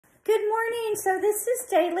Good morning. So this is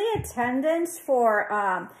daily attendance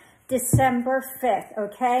for December 5th,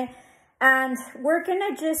 okay? And we're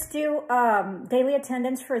going to just do daily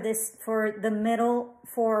attendance for the middle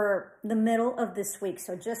of this week.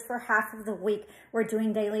 So just for half of the week, we're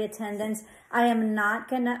doing daily attendance. I am not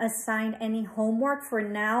going to assign any homework for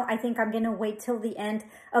now. I think I'm going to wait till the end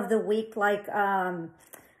of the week, like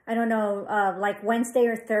I don't know, like Wednesday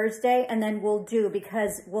or Thursday, and then we'll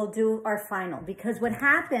do our final. Because what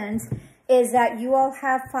happens is that you all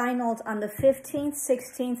have finals on the 15th,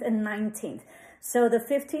 16th, and 19th. So the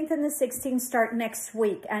 15th and the 16th start next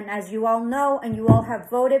week. And as you all know, and you all have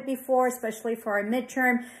voted before, especially for our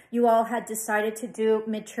midterm, you all had decided to do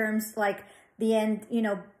midterms like the end,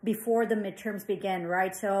 before the midterms begin,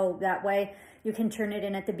 right? So that way you can turn it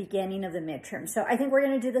in at the beginning of the midterm. So I think we're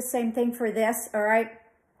going to do the same thing for this, all right?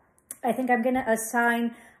 I think I'm going to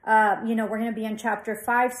assign, we're going to be in chapter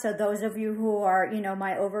 5. So those of you who are,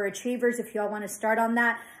 my overachievers, if you all want to start on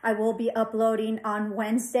that, I will be uploading on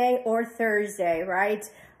Wednesday or Thursday, right?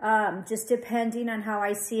 Just depending on how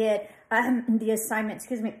I see it. The assignment,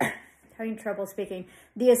 excuse me, having trouble speaking.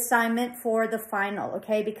 The assignment for the final,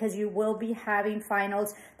 okay? Because you will be having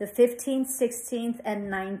finals the 15th, 16th,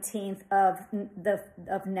 and 19th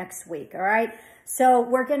of next week, all right? So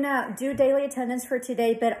we're going to do daily attendance for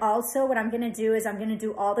today, but also what I'm going to do is I'm going to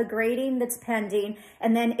do all the grading that's pending.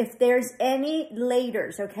 And then if there's any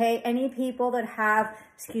laters, okay, any people that have,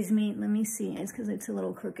 excuse me, let me see, it's because it's a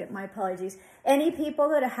little crooked, my apologies. Any people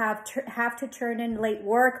that have to turn in late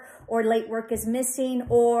work, or late work is missing,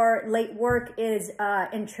 or late work is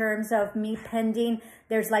in terms of me pending,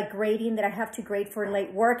 there's like grading that I have to grade for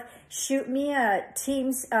late work, shoot me a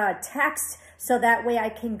Teams text so that way I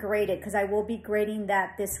can grade it, because I will be grading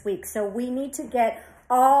that this week. So we need to get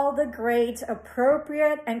all the grades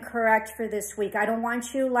appropriate and correct for this week. I don't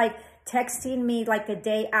want you like texting me like a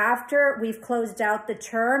day after we've closed out the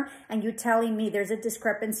term and you telling me there's a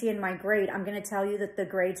discrepancy in my grade. I'm going to tell you that the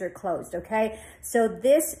grades are closed, okay? So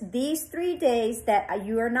these 3 days that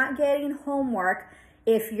you are not getting homework,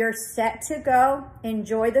 if you're set to go,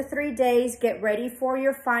 enjoy the 3 days, get ready for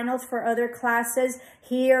your finals for other classes.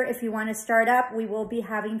 Here, if you want to start up, we will be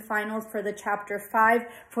having finals for the chapter 5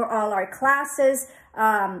 for all our classes,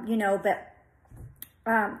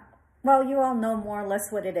 well, you all know more or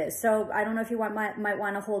less what it is. So I don't know if you might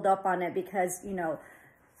want to hold up on it because,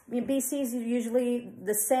 BC is usually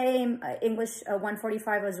the same, English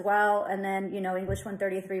 145 as well, and then, English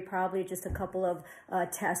 133, probably just a couple of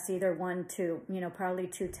tests, either 1, 2, probably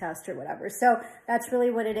 2 tests or whatever. So that's really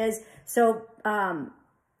what it is. So,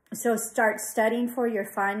 so start studying for your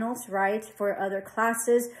finals, right, for other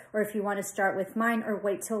classes, or if you want to start with mine, or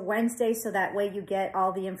wait till Wednesday so that way you get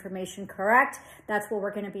all the information correct. That's what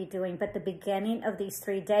we're going to be doing. But the beginning of these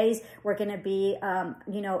 3 days, we're going to be,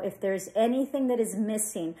 if there's anything that is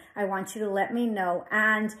missing, I want you to let me know.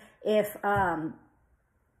 And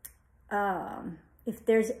if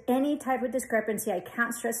there's any type of discrepancy, I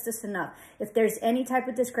can't stress this enough. If there's any type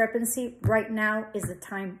of discrepancy, right now is the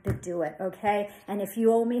time to do it, okay? And if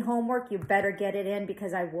you owe me homework, you better get it in,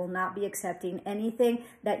 because I will not be accepting anything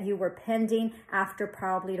that you were pending after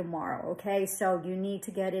probably tomorrow, okay? So you need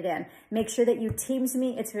to get it in. Make sure that you Teams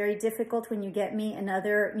me. It's very difficult when you get me in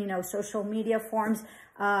other, social media forms.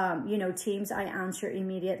 Teams, I answer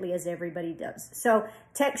immediately, as everybody does. So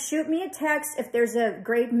shoot me a text if there's a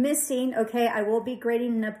grade missing, okay? I will be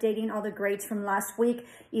grading and updating all the grades from last week,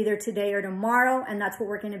 either today or tomorrow, and that's what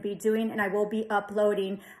we're going to be doing. And I will be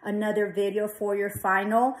uploading another video for your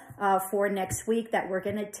final for next week that we're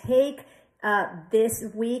going to take this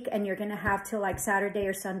week, and you're going to have till like Saturday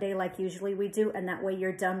or Sunday like usually we do, and that way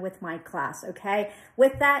you're done with my class, okay?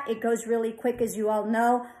 With that, it goes really quick, as you all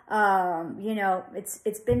know.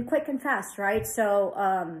 It's been quick and fast, right? So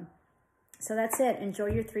so that's it. Enjoy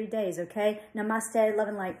your 3 days, okay? Namaste, love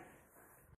and light.